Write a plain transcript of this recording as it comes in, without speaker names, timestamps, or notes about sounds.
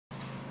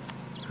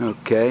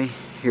Okay,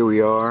 here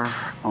we are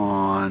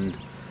on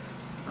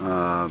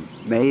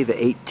May the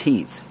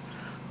 18th.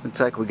 Looks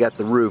like we got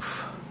the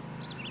roof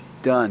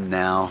done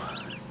now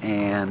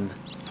and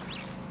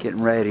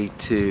getting ready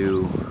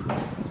to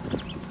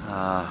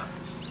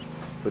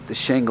put the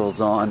shingles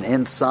on.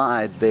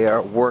 Inside they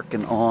are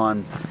working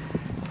on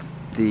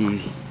the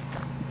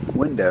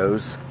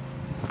windows,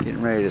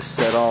 getting ready to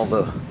set all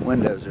the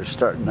windows. They're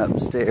starting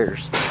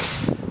upstairs,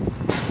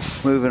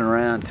 moving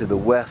around to the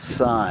west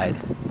side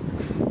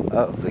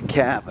of the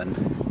cabin.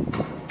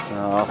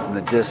 Off in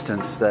the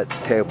distance, that's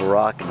Table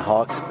Rock and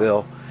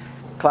Hawksbill.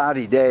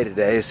 Cloudy day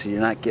today, so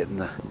you're not getting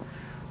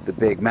the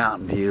big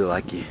mountain view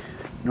like you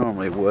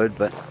normally would,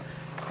 but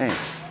hey,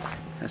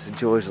 that's the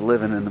joys of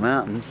living in the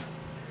mountains.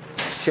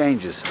 It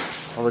changes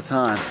all the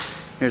time.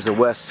 Here's the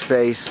west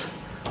face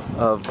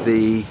of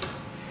the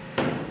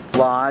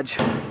lodge.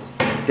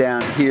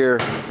 Down here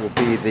will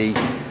be the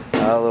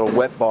little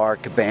wet bar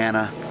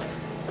cabana.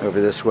 Over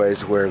this way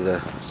is where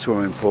the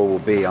swimming pool will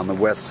be on the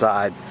west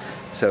side,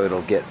 so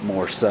it'll get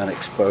more sun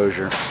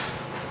exposure.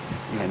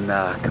 And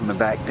coming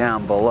back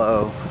down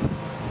below,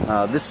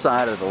 this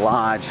side of the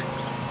lodge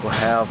will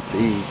have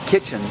the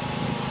kitchen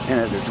in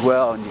it as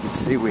well, and you can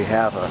see we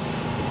have a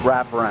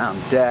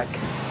wraparound deck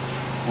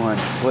going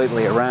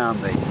completely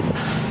around the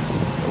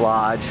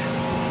lodge.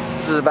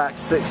 This is about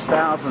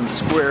 6,000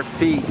 square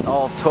feet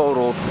all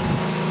totaled.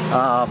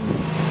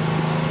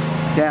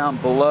 Down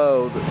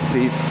below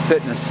the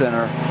fitness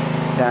center,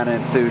 down in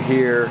through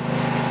here,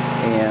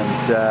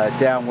 and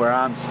down where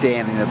I'm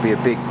standing there'll be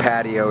a big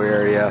patio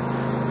area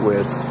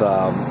with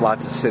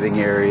lots of sitting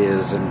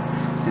areas and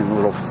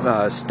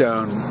little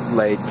stone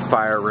laid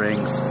fire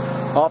rings.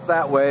 Off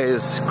that way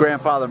is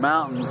Grandfather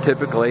Mountain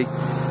typically.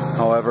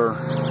 However,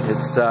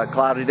 it's a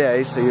cloudy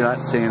day, so you're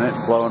not seeing it.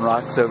 Blowing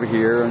rocks over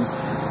here, and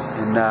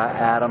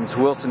Adams.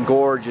 Wilson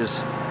Gorge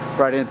is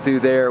right in through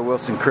there.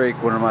 Wilson Creek,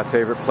 one of my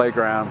favorite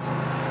playgrounds.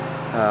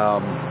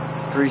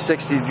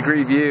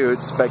 360-degree view.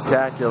 It's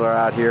spectacular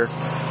out here.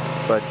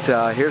 But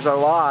here's our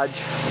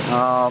lodge,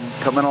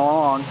 coming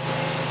along,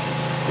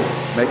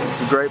 making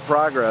some great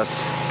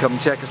progress. Come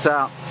and check us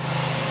out.